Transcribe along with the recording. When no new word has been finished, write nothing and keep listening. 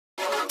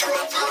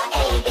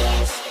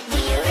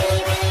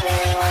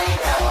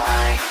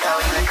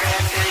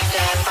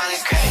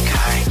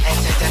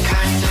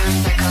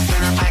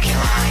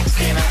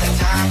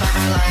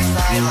lives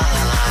like la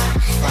la la,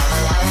 la la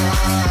la la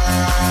la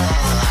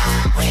la.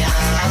 We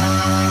are la la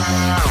la la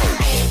la.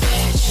 Hey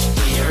bitch,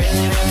 do you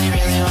really, really,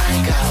 really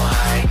wanna go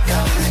hard? Go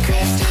in the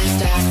crib to the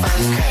staff for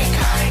this credit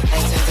card.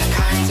 Exit the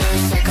car,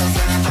 2 circles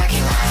in the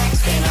parking lot.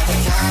 Scream at the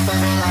top of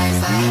our lives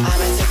like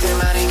I'ma take their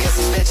money cause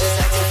these bitches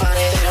acting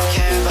funny. They don't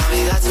care about me,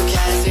 that's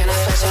okay, so you're not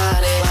special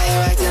honey. Why you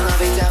acting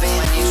lovey-dovey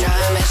when you try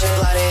to mention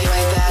bloody? You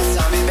ain't that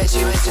zombie, bitch,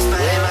 you was just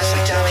biting my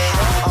shit, Johnny.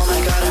 Oh my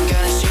god, I'm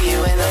gonna shoot you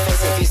in the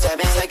face if you step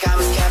in. Like I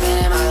was Kevin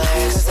in my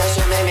lyrics, cause that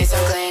shit made me so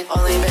clean.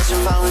 Only bitch I'm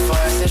falling for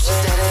is if she's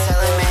dead and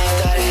telling me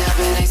that it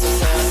happened so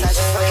soon. I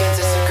just fucking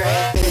disagree.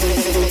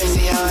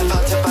 See how I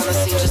popped up on the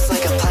scene just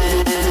like a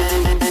plan.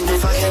 I'm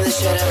fucking this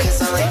shit up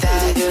cause I'm like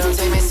that. You don't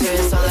take me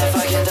serious, all that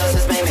fucking does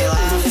is make me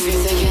laugh. If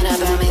you're thinking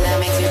about me, that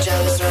makes you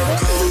jealous or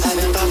cool. I've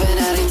been popping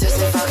out a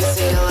distant focus,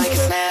 eat it like a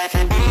snack.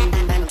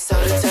 I'm so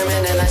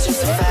determined and that's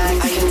just a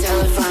fact. I can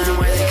tell if I'm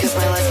worthy cause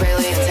my life's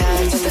barely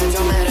intact. But that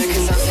don't matter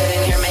cause I'm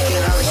sitting here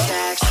making all these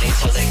stacks. All these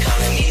hoes they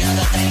calling me now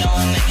that they know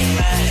I'm making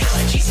racks.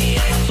 Like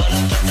GTA, full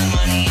up, put the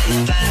money in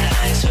the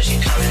bag. So she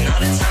calling all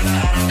the time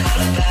but I don't call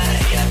her back.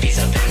 Yeah, beats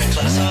up in the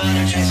club so I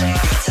don't transfer my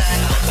attack.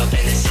 I woke up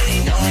in the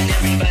city knowing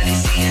everybody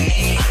seeing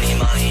me. I need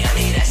money, I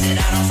need acid,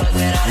 I don't fuck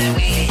with all that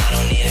weed. I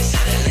don't need it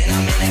settling,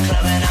 I'm in the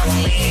club and I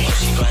won't leave. Oh,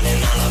 she grinding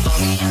all up on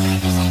me.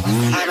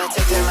 I'ma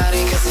take their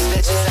money cause these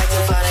bitches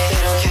acting funny. They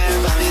don't care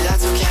about me,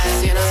 that's okay,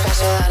 so you're not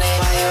special honey.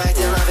 Why you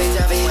acting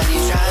lovey-dovey when you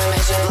try to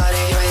mention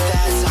bloody? You ain't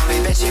that zombie,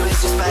 bitch, you was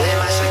just biting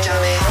my shit,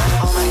 Johnny.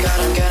 Oh my god,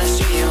 I'm gonna shoot